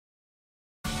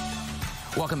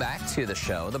Welcome back to the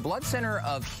show. The Blood Center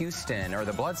of Houston, or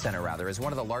the Blood Center rather, is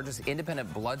one of the largest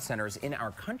independent blood centers in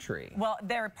our country. Well,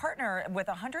 they're a partner with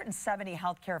 170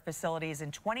 healthcare facilities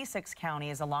in 26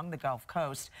 counties along the Gulf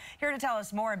Coast. Here to tell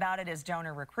us more about it is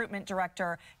Donor Recruitment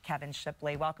Director Kevin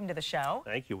Shipley. Welcome to the show.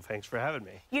 Thank you. Thanks for having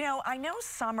me. You know, I know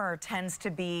summer tends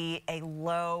to be a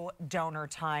low donor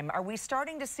time. Are we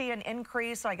starting to see an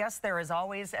increase? I guess there is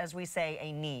always, as we say,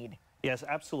 a need. Yes,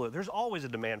 absolutely. There's always a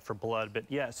demand for blood, but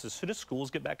yes, as soon as schools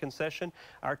get back in session,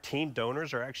 our teen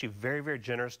donors are actually very, very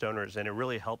generous donors, and it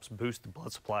really helps boost the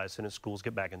blood supply as soon as schools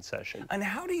get back in session. And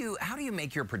how do you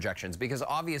make your projections? Because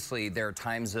obviously there are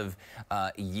times of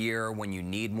year when you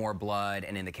need more blood,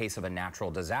 and in the case of a natural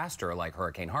disaster like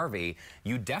Hurricane Harvey,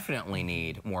 you definitely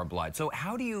need more blood. So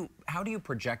how do you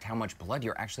project how much blood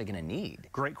you're actually going to need?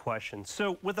 Great question.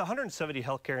 So with 170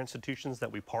 healthcare institutions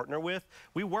that we partner with,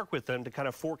 we work with them to kind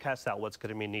of forecast out what's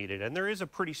going to be needed, and there is a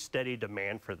pretty steady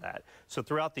demand for that. So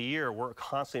throughout the year, we're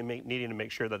constantly needing to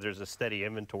make sure that there's a steady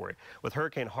inventory. With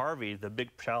Hurricane Harvey, the big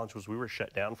challenge was we were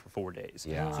shut down for 4 days.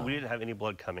 Yeah. So we didn't have any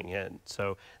blood coming in.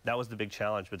 So that was the big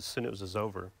challenge, but as soon as it was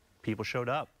over, people showed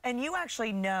up. And you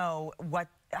actually know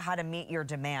how to meet your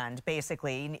demand,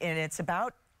 basically, and it's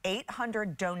about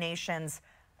 800 donations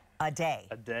a day.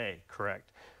 A day,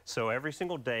 correct. So every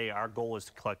single day, our goal is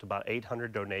to collect about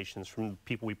 800 donations from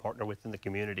people we partner with in the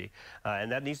community.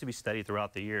 And that needs to be steady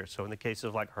throughout the year. So in the case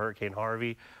of like Hurricane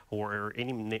Harvey or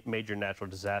any major natural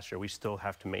disaster, we still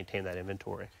have to maintain that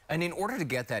inventory. And in order to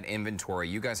get that inventory,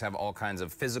 you guys have all kinds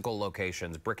of physical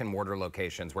locations, brick and mortar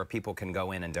locations where people can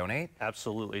go in and donate?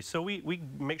 Absolutely. So we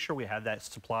make sure we have that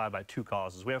supply by two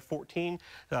causes. We have 14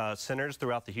 centers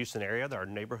throughout the Houston area that are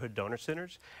neighborhood donor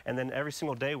centers. And then every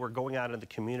single day, we're going out in the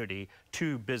community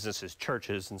to businesses,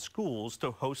 churches, and schools to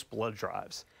host blood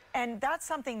drives. And that's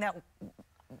something that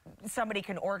somebody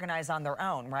can organize on their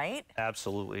own, right?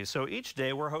 Absolutely. So each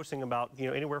day we're hosting about,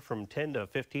 anywhere from 10 to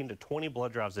 15 to 20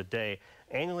 blood drives a day.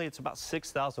 Annually, it's about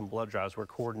 6,000 blood drives we're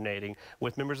coordinating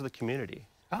with members of the community.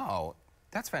 Oh,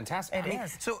 that's fantastic. It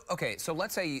is. So, okay, so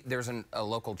let's say there's a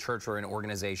local church or an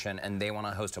organization and they want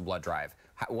to host a blood drive.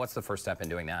 What's the first step in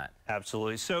doing that?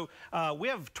 Absolutely. So we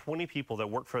have 20 people that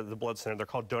work for the Blood Center. They're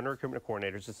called Donor Recruitment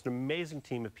Coordinators. It's an amazing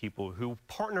team of people who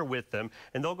partner with them,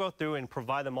 and they'll go through and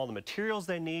provide them all the materials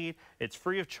they need. It's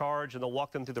free of charge, and they'll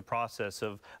walk them through the process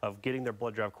of getting their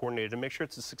blood drive coordinated and make sure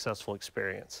it's a successful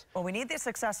experience. Well, we need the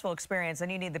successful experience,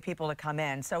 and you need the people to come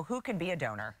in. So who can be a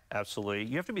donor? Absolutely.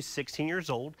 You have to be 16 years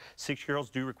old.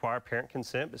 6-year-olds do require parent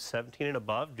consent, but 17 and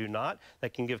above do not. They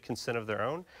can give consent of their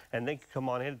own, and they can come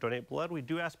on in and donate blood. We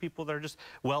do ask people that are just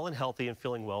well and healthy and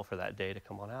feeling well for that day to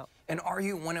come on out. And are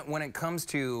you, when it comes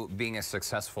to being a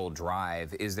successful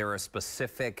drive, is there a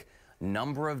specific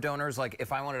number of donors? Like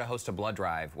if I wanted to host a blood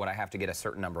drive, would I have to get a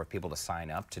certain number of people to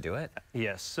sign up to do it?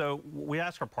 Yes. So we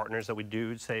ask our partners that we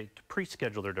do say to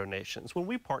pre-schedule their donations. When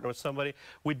we partner with somebody,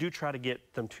 we do try to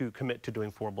get them to commit to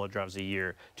doing 4 blood drives a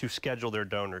year, to schedule their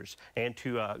donors, and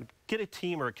to get a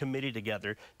team or a committee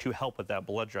together to help with that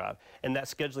blood drive. And that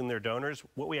scheduling their donors,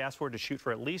 what we ask for is to shoot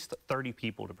for at least 30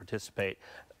 people to participate.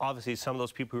 Obviously, some of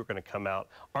those people who are going to come out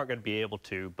aren't going to be able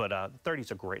to, but 30 is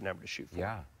a great number to shoot for.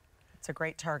 Yeah. It's a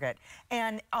great target.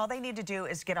 And all they need to do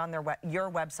is get on your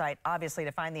website, obviously,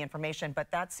 to find the information, but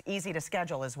that's easy to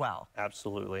schedule as well.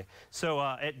 Absolutely. So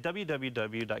at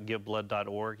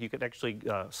www.giveblood.org, you can actually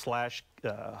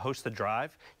host the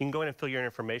drive. You can go in and fill your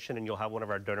information, and you'll have one of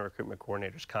our donor recruitment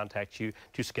coordinators contact you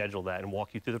to schedule that and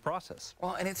walk you through the process.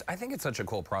 Well, and I think it's such a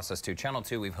cool process, too. Channel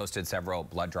 2, we've hosted several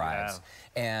blood drives.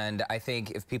 Yeah. And I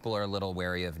think if people are a little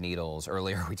wary of needles,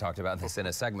 earlier we talked about this in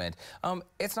a segment,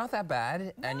 it's not that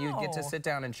bad, and you get to sit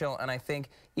down and chill. And I think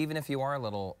even if you are a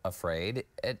little afraid,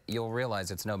 you'll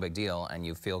realize it's no big deal, and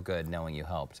you feel good knowing you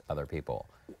helped other people.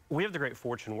 We have the great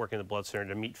fortune working at the Blood Center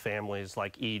to meet families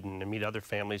like Eden and meet other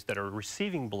families that are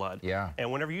receiving blood. Yeah. And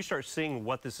whenever you start seeing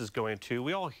what this is going to,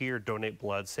 we all hear donate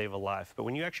blood, save a life. But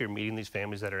when you actually are meeting these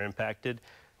families that are impacted,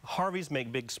 Harveys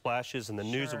make big splashes in the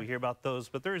news that we hear about those,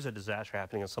 but there is a disaster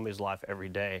happening in somebody's life every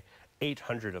day,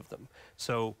 800 of them.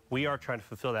 So we are trying to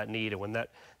fulfill that need, and when that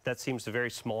seems very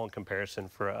small in comparison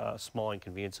for a small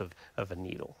inconvenience of a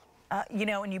needle. You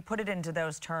know, and you put it into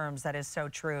those terms, that is so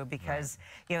true, because,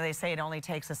 you know, they say it only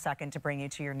takes a second to bring you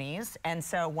to your knees. And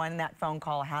so when that phone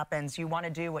call happens, you want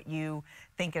to do what you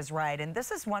think is right. And this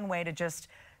is one way to just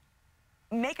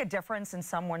make a difference in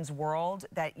someone's world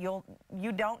that you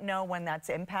don't know when that's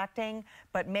impacting,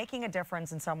 but making a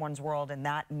difference in someone's world in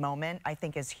that moment, I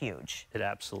think, is huge. It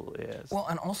absolutely is. Well,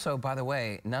 and also, by the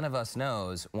way, none of us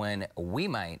knows when we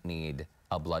might need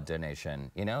a blood donation,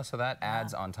 you know? So that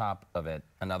adds on top of it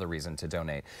another reason to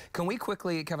donate. Can we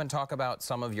quickly, Kevin, talk about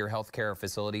some of your healthcare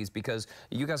facilities? Because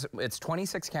you guys, it's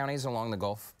 26 counties along the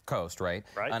Gulf Coast, right?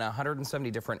 Right. And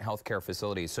 170 different healthcare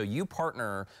facilities. So you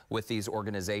partner with these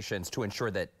organizations to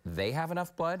ensure that they have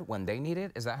enough blood when they need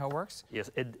it? Is that how it works? Yes,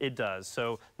 it does.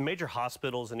 So major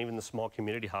hospitals and even the small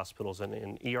community hospitals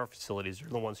and ER facilities are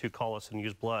the ones who call us and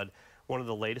use blood. One of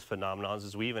the latest phenomenons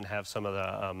is we even have some of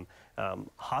the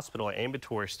hospital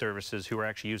ambulatory services who are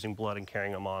actually using blood and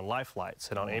carrying them on life flights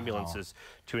and on ambulances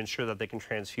to ensure that they can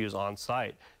transfuse on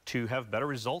site to have better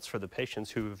results for the patients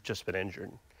who have just been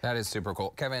injured. That is super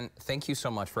cool. Kevin, thank you so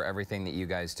much for everything that you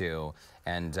guys do.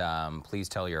 And please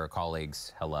tell your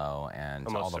colleagues hello and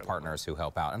all the partners who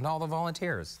help out and all the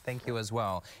volunteers. Thank you as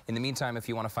well. In the meantime, if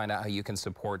you want to find out how you can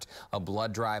support a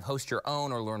blood drive, host your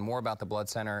own, or learn more about the Blood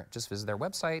Center, just visit their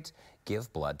website,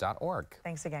 giveblood.org.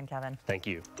 Thanks again, Kevin. Thank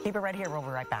you. Keep it right here. We'll be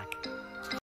right back.